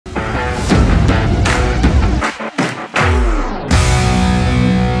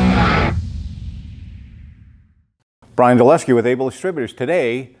Brian Dulesky with Able Distributors.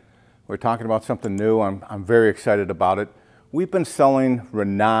 Today, we're talking about something new. I'm very excited about it. We've been selling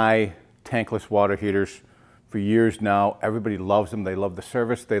Rinnai tankless water heaters for years now. Everybody loves them. They love the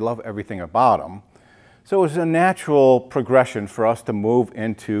service. They love everything about them. So it was a natural progression for us to move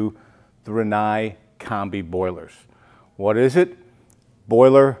into the Rinnai Combi Boilers. What is it?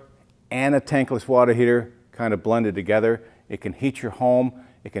 Boiler and a tankless water heater kind of blended together. It can heat your home.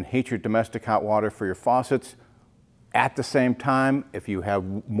 It can heat your domestic hot water for your faucets. At the same time, if you have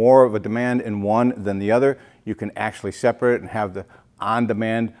more of a demand in one than the other, you can actually separate it and have the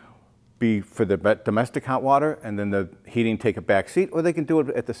on-demand be for the domestic hot water and then the heating take a back seat, or they can do it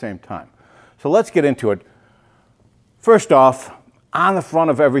at the same time. So let's get into it. First off, on the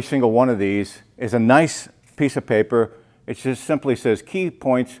front of every single one of these is a nice piece of paper. It just simply says key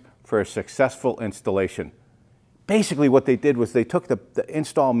points for a successful installation. Basically what they did was they took the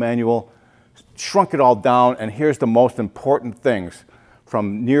install manual, shrunk it all down, and here's the most important things,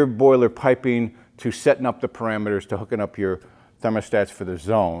 from near boiler piping to setting up the parameters to hooking up your thermostats for the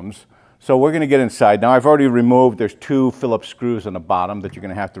zones. So we're going to get inside. Now I've already removed, there's 2 Phillips screws on the bottom that you're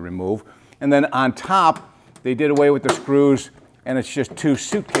going to have to remove. And then on top, they did away with the screws, and it's just 2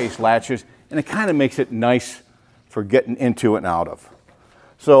 suitcase latches, and it kind of makes it nice for getting into and out of.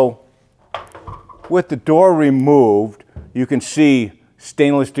 So with the door removed, you can see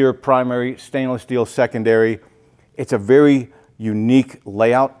stainless steel primary, stainless steel secondary. It's a very unique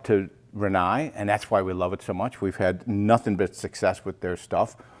layout to Rinnai, and that's why we love it so much. We've had nothing but success with their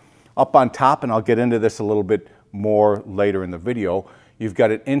stuff. Up on top, and I'll get into this a little bit more later in the video, you've got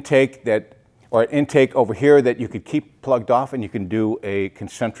an intake or an intake over here that you could keep plugged off, and you can do a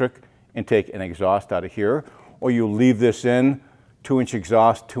concentric intake and exhaust out of here, or you leave this in, 2-inch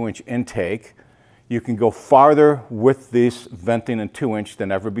exhaust, 2-inch intake. You can go farther with this venting in 2-inch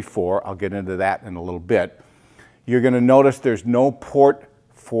than ever before. I'll get into that in a little bit. You're going to notice there's no port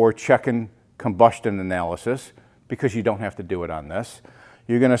for checking combustion analysis because you don't have to do it on this.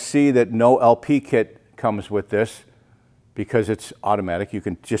 You're going to see that no LP kit comes with this because it's automatic. You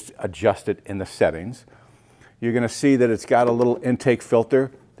can just adjust it in the settings. You're going to see that it's got a little intake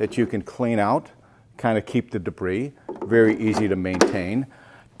filter that you can clean out, kind of keep the debris. Very easy to maintain.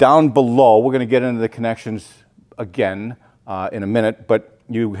 Down below, we're going to get into the connections again in a minute, but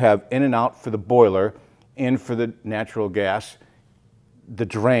you have in and out for the boiler, in for the natural gas, the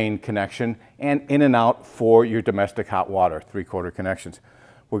drain connection, and in and out for your domestic hot water, 3/4 connections.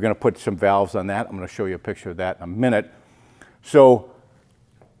 We're going to put some valves on that. I'm going to show you a picture of that in a minute. So,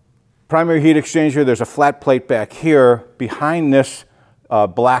 primary heat exchanger, there's a flat plate back here. Behind this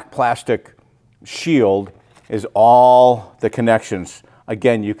black plastic shield is all the connections.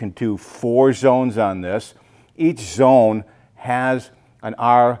 Again, you can do 4 zones on this. Each zone has an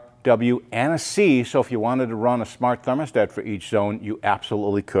R, W, and a C, so if you wanted to run a smart thermostat for each zone, you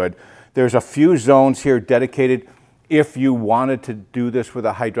absolutely could. There's a few zones here dedicated if you wanted to do this with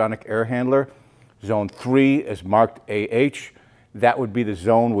a hydronic air handler. Zone 3 is marked AH. That would be the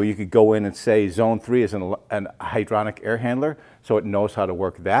zone where you could go in and say Zone 3 is an hydronic air handler, so it knows how to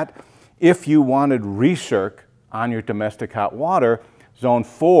work that. If you wanted recirc on your domestic hot water, Zone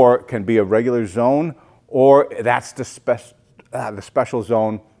 4 can be a regular zone, or that's the special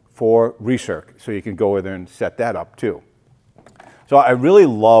zone for recirc. So you can go in there and set that up too. So I really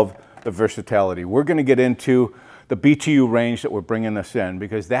love the versatility. We're going to get into the BTU range that we're bringing this in,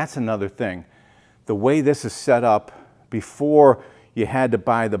 because that's another thing. The way this is set up, before you had to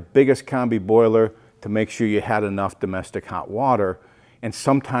buy the biggest combi boiler to make sure you had enough domestic hot water, and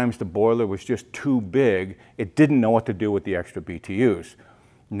sometimes the boiler was just too big. It didn't know what to do with the extra BTUs.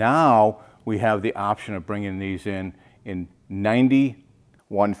 Now we have the option of bringing these in 90,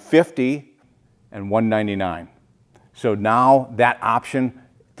 150, and 199. So now that option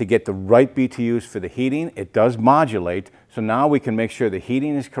to get the right BTUs for the heating, it does modulate. So now we can make sure the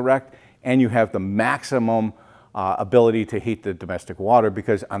heating is correct and you have the maximum ability to heat the domestic water,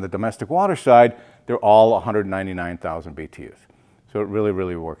 because on the domestic water side, they're all 199,000 BTUs. So it really,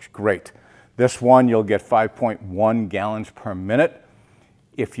 really works great. This one, you'll get 5.1 gallons per minute.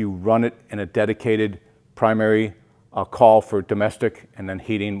 If you run it in a dedicated primary call for domestic and then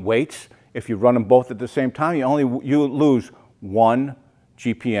heating weights, if you run them both at the same time, you lose 1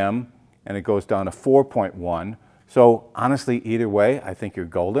 GPM, and it goes down to 4.1. So honestly, either way, I think you're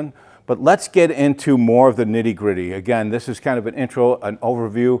golden. But let's get into more of the nitty-gritty. Again, this is kind of an intro, an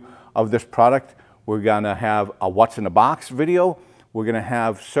overview of this product. We're going to have a what's in the box video. We're going to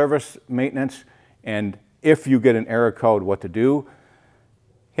have service maintenance, and if you get an error code, what to do.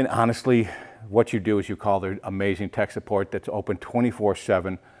 And honestly, what you do is you call their amazing tech support that's open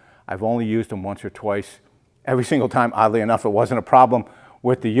 24/7. I've only used them once or twice, Every single time, oddly enough, it wasn't a problem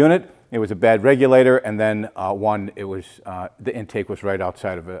with the unit. It was a bad regulator, and then the intake was right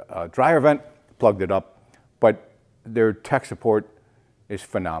outside of a dryer vent, plugged it up. But their tech support is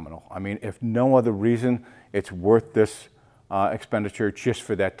phenomenal. I mean, if no other reason, it's worth this expenditure just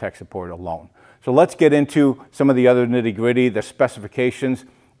for that tech support alone. So let's get into some of the other nitty-gritty, the specifications,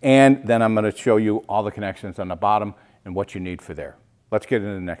 and then I'm going to show you all the connections on the bottom and what you need for there. Let's get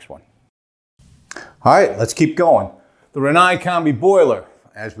into the next one. All right, let's keep going. The Rinnai Combi Boiler.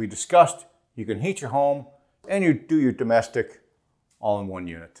 As we discussed, you can heat your home and you do your domestic all in one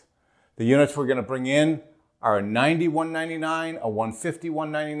unit. The units we're going to bring in are a 90 $199, a 150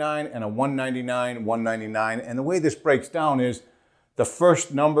 $199, and a 199 $199. And the way this breaks down is the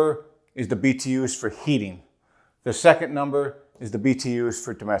first number is the BTUs for heating. The second number is the BTUs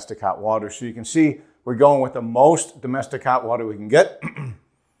for domestic hot water. So you can see we're going with the most domestic hot water we can get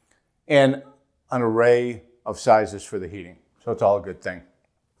and an array of sizes for the heating. So it's all a good thing.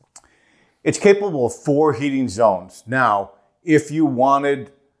 It's capable of 4 heating zones. Now, if you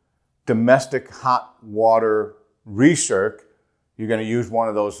wanted domestic hot water recirc, you're going to use one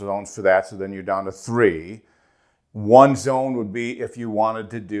of those zones for that, so then you're down to 3. One zone would be if you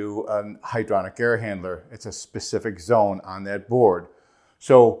wanted to do a hydronic air handler. It's a specific zone on that board.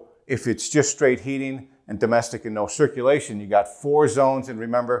 So if it's just straight heating and domestic and no circulation, you got 4 zones, and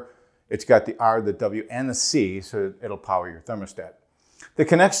remember, it's got the R, the W, and the C, so it'll power your thermostat. The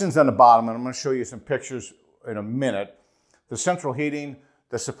connections on the bottom, and I'm going to show you some pictures in a minute. The central heating,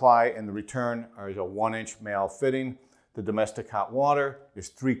 the supply, and the return are a 1-inch male fitting. The domestic hot water is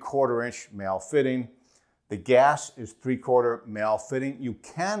 3/4 inch male fitting. The gas is 3/4 male fitting. You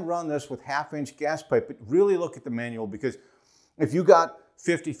can run this with 1/2-inch gas pipe, but really look at the manual, because if you got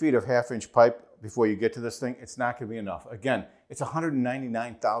 50 feet of 1/2-inch pipe before you get to this thing, it's not going to be enough. Again, it's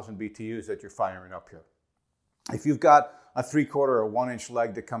 199,000 BTUs that you're firing up here. If you've got a 3/4 or 1-inch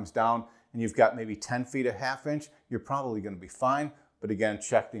leg that comes down and you've got maybe 10 feet of 1/2-inch, you're probably going to be fine. But again,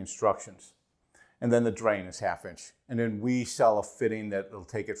 check the instructions. And then the drain is 1/2-inch. And then we sell a fitting that will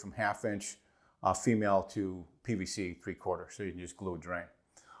take it from 1/2-inch female to PVC 3/4. So you can just glue a drain.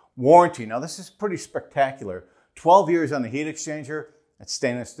 Warranty. Now this is pretty spectacular. 12 years on the heat exchanger. It's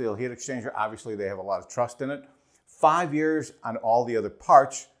stainless steel heat exchanger. Obviously they have a lot of trust in it. 5 years on all the other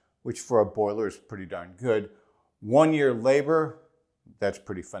parts, which for a boiler is pretty darn good. 1 year labor, that's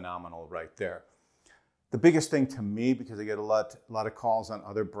pretty phenomenal right there. The biggest thing to me, because I get a lot of calls on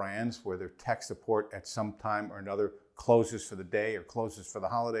other brands where their tech support at some time or another closes for the day or closes for the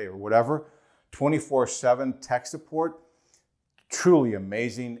holiday or whatever, 24/7 tech support, truly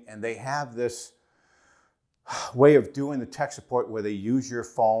amazing. And they have this way of doing the tech support where they use your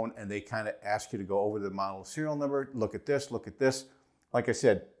phone and they kind of ask you to go over the model serial number, look at this, look at this. Like I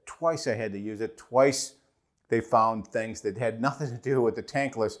said, twice I had to use it. Twice they found things that had nothing to do with the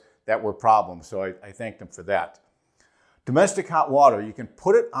tankless that were problems. So I thank them for that. Domestic hot water, you can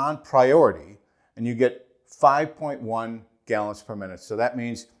put it on priority and you get 5.1 gallons per minute. So that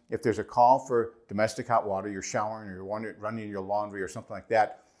means if there's a call for domestic hot water, you're showering or you're running your laundry or something like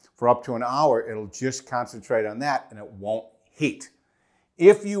that, for up to an hour, it'll just concentrate on that and it won't heat.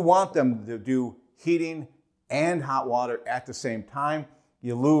 If you want them to do heating and hot water at the same time,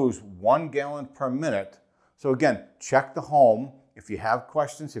 you lose 1 gallon per minute. So again, check the home. If you have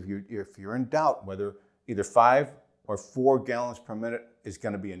questions, if you're in doubt whether either 5 or 4 gallons per minute is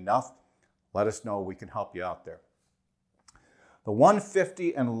going to be enough, let us know. We can help you out there. The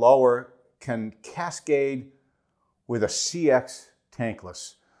 150 and lower can cascade with a CX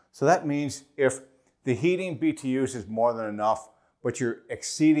tankless. So that means if the heating BTUs is more than enough, but you're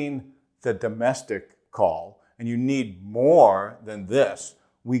exceeding the domestic call and you need more than this,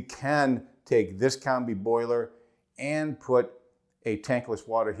 we can take this combi boiler and put a tankless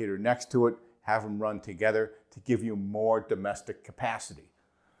water heater next to it, have them run together to give you more domestic capacity.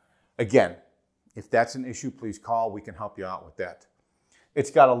 Again, if that's an issue, please call. We can help you out with that.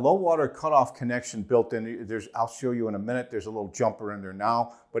 It's got a low water cutoff connection built in. I'll show you in a minute. There's a little jumper in there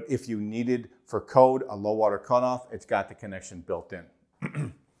now, but if you needed for code a low water cutoff, it's got the connection built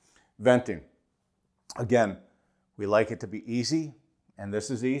in. Venting. Again, we like it to be easy, and this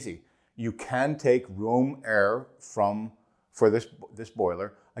is easy. You can take room air for this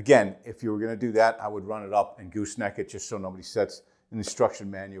boiler. Again, if you were going to do that, I would run it up and gooseneck it just so nobody sets an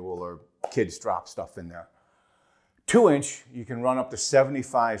instruction manual or kids drop stuff in there. 2-inch, you can run up to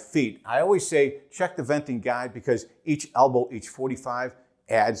 75 feet. I always say check the venting guide because each elbow, each 45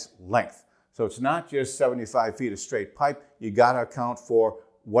 adds length. So it's not just 75 feet of straight pipe. You got to account for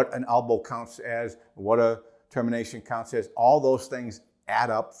what an elbow counts as, what a termination counts as. All those things add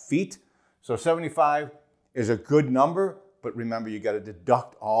up feet. So 75 is a good number, but remember you got to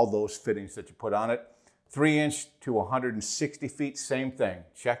deduct all those fittings that you put on it. 3 inch to 160 feet, same thing.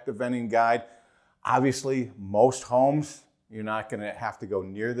 Check the venting guide. Obviously, most homes, you're not going to have to go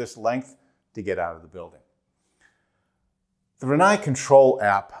near this length to get out of the building. The Rinnai Control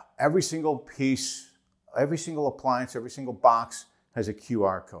app, every single piece, every single appliance, every single box has a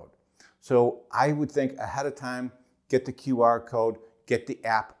QR code. So I would think ahead of time, get the QR code, get the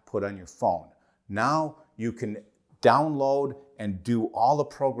app put on your phone. Now you can download and do all the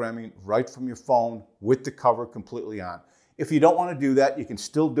programming right from your phone with the cover completely on. If you don't want to do that, you can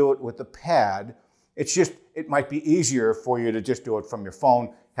still do it with the pad. It's just, it might be easier for you to just do it from your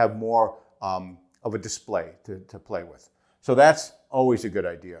phone, have more of a display to play with. So that's always a good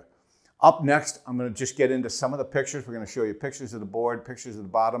idea. Up next, I'm going to just get into some of the pictures. We're going to show you pictures of the board, pictures of the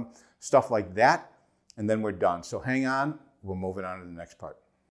bottom, stuff like that, and then we're done. So hang on, we're moving on to the next part.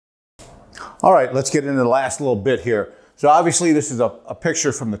 All right, let's get into the last little bit here. So obviously this is a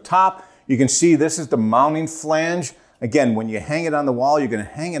picture from the top. You can see this is the mounting flange. Again, when you hang it on the wall, you're going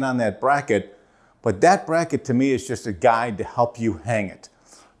to hang it on that bracket, but that bracket to me is just a guide to help you hang it.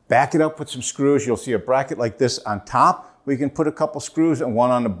 Back it up with some screws. You'll see a bracket like this on top. We can put a couple screws and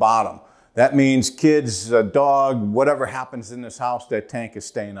one on the bottom. That means kids, a dog, whatever happens in this house, that tank is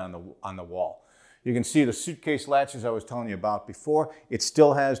staying on the wall. You can see the suitcase latches I was telling you about before. It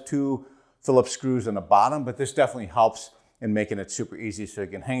still has 2 Phillips screws on the bottom, but this definitely helps in making it super easy so you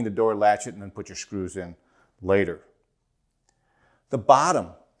can hang the door, latch it, and then put your screws in later. The bottom,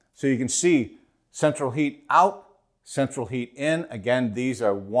 so you can see central heat out, central heat in. Again, these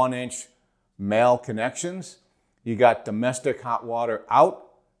are 1-inch male connections. You got domestic hot water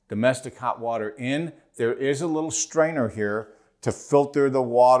out, domestic hot water in. There is a little strainer here to filter the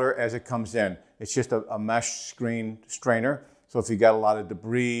water as it comes in. It's just a mesh screen strainer. So if you got a lot of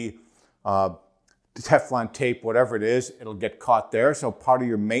debris, Teflon tape, whatever it is, it'll get caught there. So part of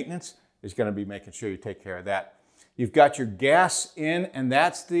your maintenance is going to be making sure you take care of that. You've got your gas in, and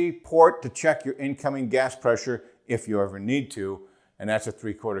that's the port to check your incoming gas pressure if you ever need to, and that's a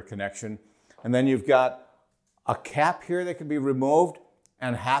 3/4 connection. And then you've got a cap here that can be removed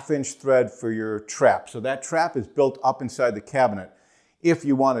and 1/2-inch thread for your trap. So that trap is built up inside the cabinet. If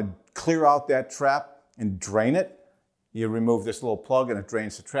you want to clear out that trap and drain it, you remove this little plug and it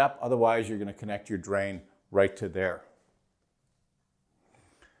drains the trap. Otherwise, you're going to connect your drain right to there.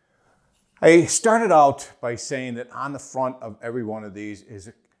 I started out by saying that on the front of every one of these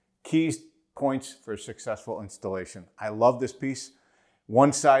is key points for a successful installation. I love this piece.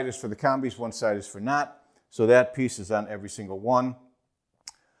 One side is for the combis, one side is for not. So that piece is on every single one.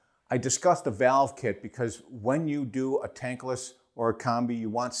 I discussed the valve kit because when you do a tankless or a combi, you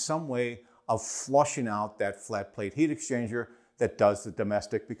want some way of flushing out that flat plate heat exchanger that does the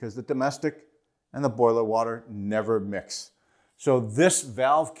domestic, because the domestic and the boiler water never mix. So this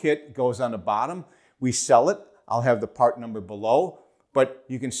valve kit goes on the bottom. We sell it. I'll have the part number below, but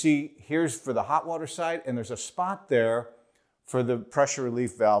you can see here's for the hot water side, and there's a spot there for the pressure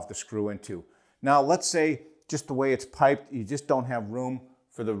relief valve to screw into. Now, let's say just the way it's piped, you just don't have room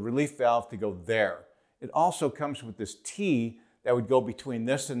for the relief valve to go there. It also comes with this T that would go between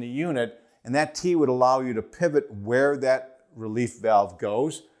this and the unit, and that T would allow you to pivot where that relief valve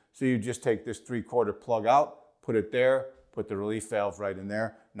goes. So you just take this 3/4 plug out, put it there, put the relief valve right in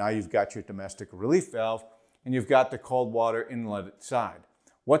there. Now you've got your domestic relief valve, and you've got the cold water inlet side.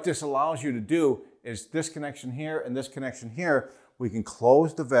 What this allows you to do is this connection here and this connection here, we can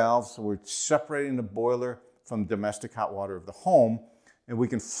close the valve, so we're separating the boiler from domestic hot water of the home, and we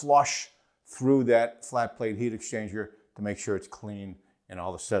can flush through that flat plate heat exchanger to make sure it's clean and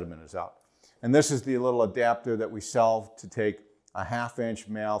all the sediment is out. And this is the little adapter that we sell to take a 1/2-inch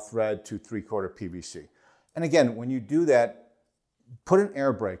male thread to 3/4 PVC. And again, when you do that, put an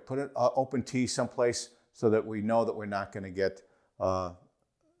air brake, put an open T someplace so that we know that we're not going to get,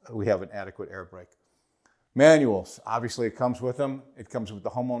 we have an adequate air brake. Manuals, obviously it comes with them. It comes with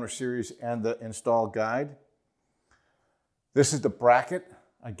the homeowner series and the install guide. This is the bracket.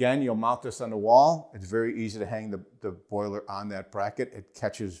 Again, you'll mount this on the wall. It's very easy to hang the boiler on that bracket. It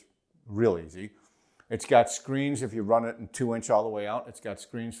catches real easy. It's got screens if you run it in 2-inch all the way out. It's got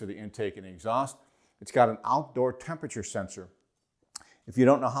screens for the intake and exhaust. It's got an outdoor temperature sensor. If you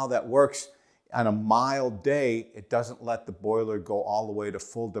don't know how that works, on a mild day, it doesn't let the boiler go all the way to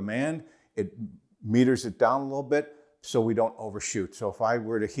full demand. It meters it down a little bit so we don't overshoot. So if I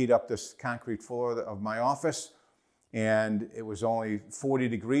were to heat up this concrete floor of my office and it was only 40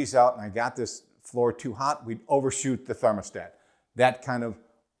 degrees out and I got this floor too hot, we'd overshoot the thermostat. That kind of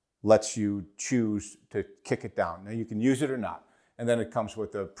lets you choose to kick it down. Now you can use it or not. And then it comes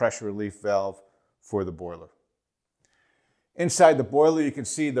with a pressure relief valve for the boiler. Inside the boiler, you can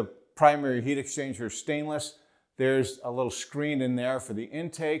see the primary heat exchanger is stainless. There's a little screen in there for the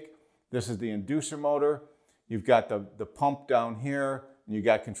intake. This is the inducer motor. You've got the pump down here, and you've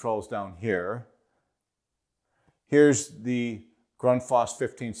got controls down here. Here's the Grundfos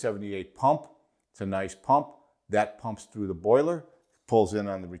 1578 pump. It's a nice pump. That pumps through the boiler, pulls in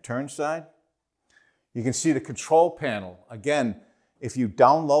on the return side. You can see the control panel. Again, if you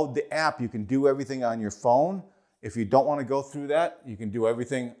download the app, you can do everything on your phone. If you don't want to go through that, you can do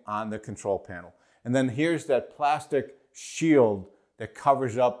everything on the control panel. And then here's that plastic shield that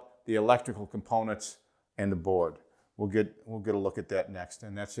covers up the electrical components and the board. We'll get a look at that next.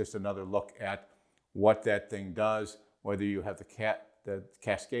 And that's just another look at what that thing does, whether you have the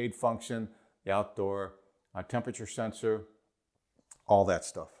cascade function, the outdoor temperature sensor, all that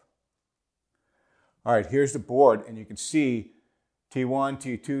stuff. All right, here's the board, and you can see T1,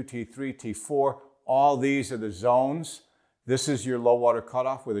 T2, T3, T4. All these are the zones. This is your low water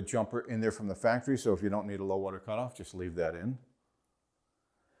cutoff with a jumper in there from the factory, so if you don't need a low water cutoff, just leave that in.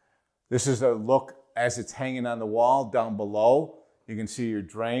 This is a look as it's hanging on the wall down below. You can see your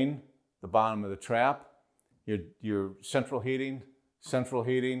drain, the bottom of the trap, your central heating,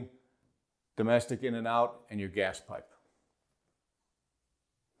 domestic in and out, and your gas pipe.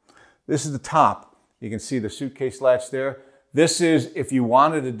 This is the top. You can see the suitcase latch there. This is, if you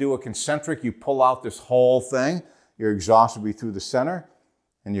wanted to do a concentric, you pull out this whole thing. Your exhaust would be through the center,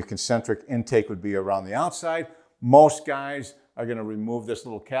 and your concentric intake would be around the outside. Most guys are going to remove this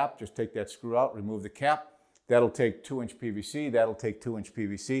little cap. Just take that screw out, remove the cap. That'll take 2-inch PVC. That'll take 2-inch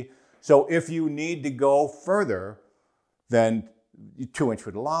PVC. So if you need to go further than 2-inch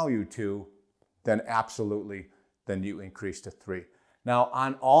would allow you to, then absolutely, then you increase to 3. Now,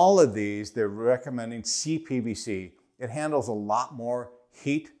 on all of these, they're recommending CPVC. It handles a lot more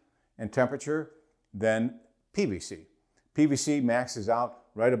heat and temperature than PVC. PVC maxes out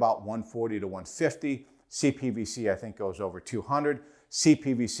right about 140 to 150. CPVC, I think, goes over 200.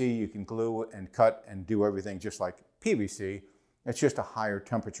 CPVC, you can glue and cut and do everything just like PVC. It's just a higher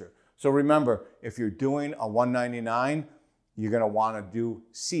temperature. So remember, if you're doing a 199, you're going to want to do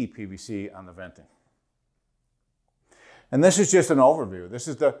CPVC on the venting. And this is just an overview. This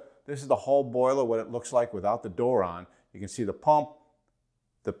is the whole boiler, what it looks like without the door on. You can see the pump,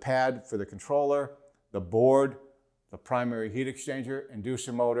 the pad for the controller, the board, the primary heat exchanger,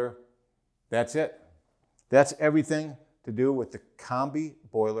 inducer motor. That's it. That's everything to do with the Combi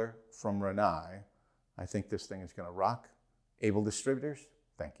Boiler from Rinnai. I think this thing is going to rock. Able distributors,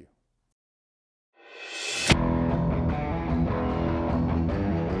 thank you.